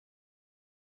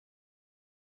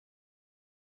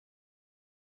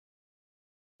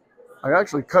I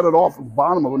actually cut it off the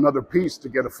bottom of another piece to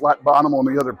get a flat bottom on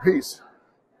the other piece.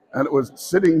 And it was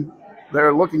sitting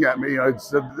there looking at me. I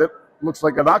said, that looks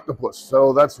like an octopus.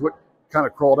 So that's what kind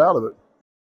of crawled out of it.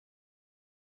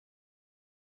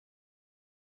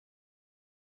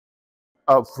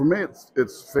 For me,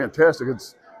 it's fantastic.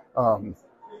 It's my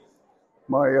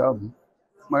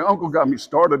uncle got me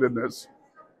started in this,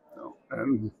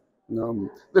 and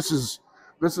this is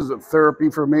a therapy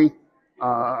for me.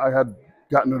 I had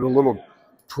gotten into a little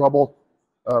trouble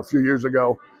a few years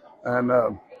ago, and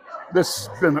this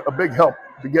has been a big help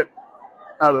to get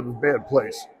out of a bad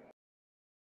place.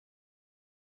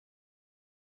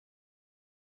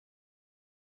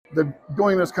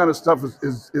 Doing this kind of stuff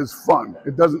is fun.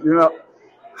 It doesn't, you're not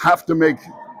have to make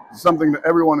something that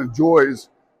everyone enjoys.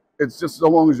 It's just so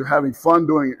long as you're having fun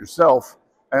doing it yourself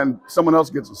and someone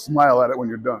else gets a smile at it when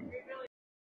you're done.